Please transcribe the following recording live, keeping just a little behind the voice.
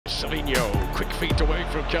Marcelinho, quick feet away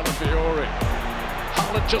from Calafiore.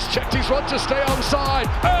 Haaland just checked his run to stay onside.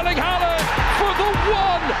 Erling Haaland, for the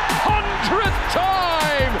 100th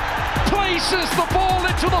time, places the ball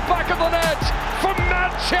into the back of the net for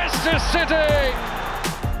Manchester City.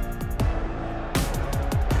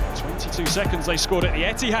 22 seconds they scored at the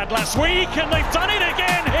Etihad last week, and they've done it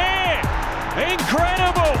again here.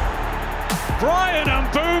 Incredible. Brian and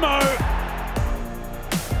Bumo.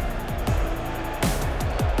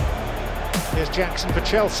 Here's Jackson for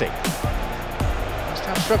Chelsea. West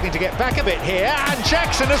Ham struggling to get back a bit here, and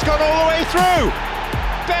Jackson has gone all the way through.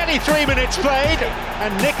 Barely 3 minutes played,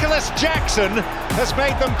 and Nicholas Jackson has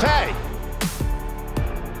made them pay.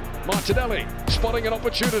 Martinelli spotting an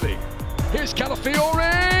opportunity. Here's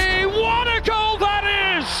Calafiore. What a goal that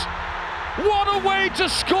is! What a way to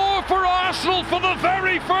score for Arsenal for the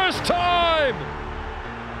very first time!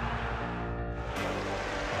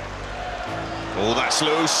 Oh, that's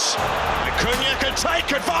loose. Acuna can take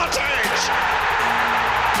advantage!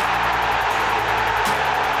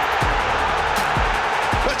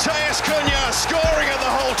 Matheus Cunha scoring at the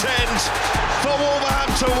Holt End for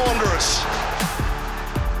Wolverhampton Wanderers.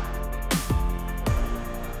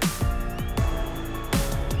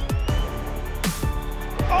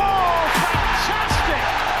 Oh, fantastic!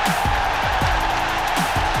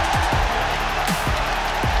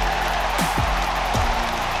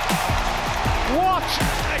 What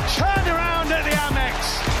a turnaround at the Amex!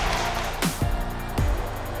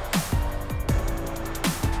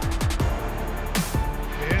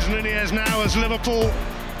 Here's Nunez now as Liverpool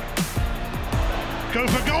go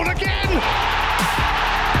for goal again! And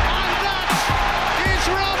that is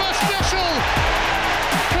rather special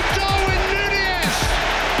for Darwin Nunez!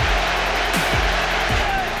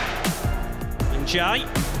 And Jai.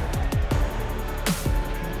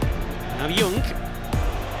 Now Young.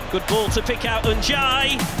 Good ball to pick out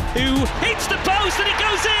Unjai, who hits the post and it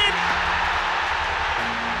goes in!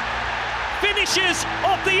 Finishes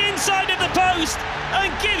off the inside of the post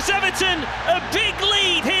and gives Everton a big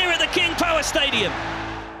lead here at the King Power Stadium.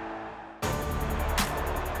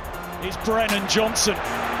 It's Brennan Johnson.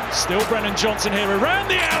 Still Brennan Johnson here around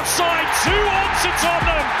the outside, 2-1 to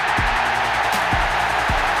Tottenham.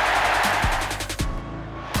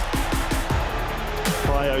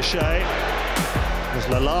 By O'Shea. As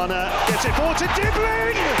Lallana gets it forward to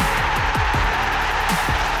Dibbling!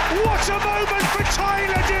 What a moment for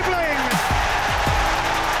Tyler Dibbling!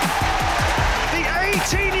 The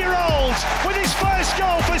 18-year-old with his first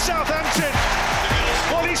goal for Southampton.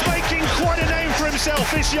 Well, he's making quite a name for himself,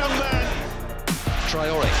 this young man.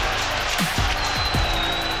 Traore.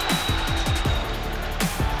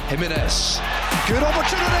 Jimenez. Good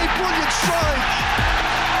opportunity, brilliant strike!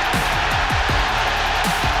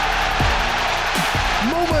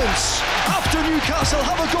 Moments after Newcastle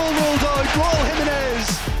have a goal rolled out, Raul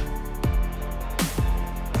Jimenez.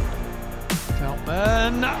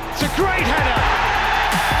 Veltman, it's a great header!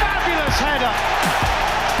 Fabulous header!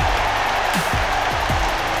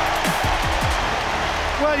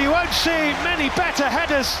 Well, you won't see many better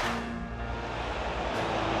headers.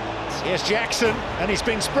 Here's Jackson, and he's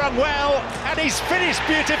been sprung well, and he's finished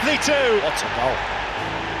beautifully too. What a goal.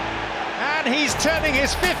 And he's turning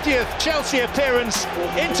his 50th Chelsea appearance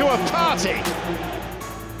into a party.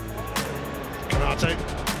 Canate.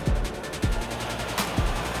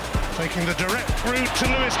 Taking the direct route to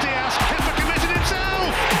Luis Diaz. Kepa committed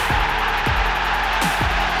himself!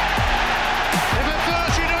 If at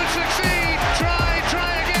first you don't succeed, try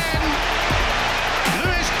again.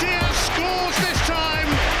 Luis Diaz scores this time.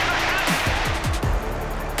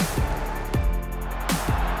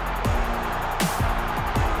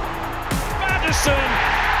 Maddison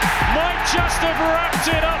might just have wrapped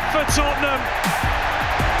it up for Tottenham.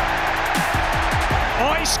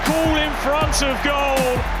 Ice cool in front of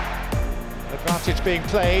goal. Advantage being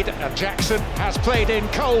played, and Jackson has played in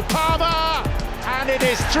Cole Palmer, and it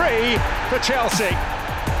is 3 for Chelsea.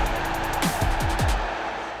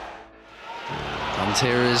 And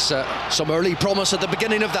here is some early promise at the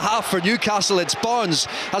beginning of the half for Newcastle. It's Barnes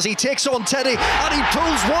as he takes on Teddy and he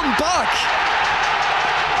pulls one back.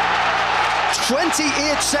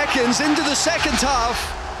 28 seconds into the second half.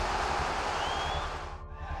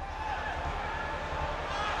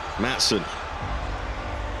 Maatsen.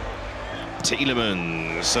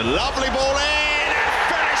 Tielemans, a lovely ball in,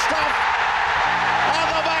 finished off on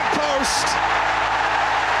the back post.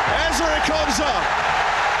 Ezra Konsa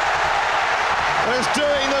is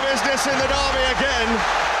doing the business in the derby again.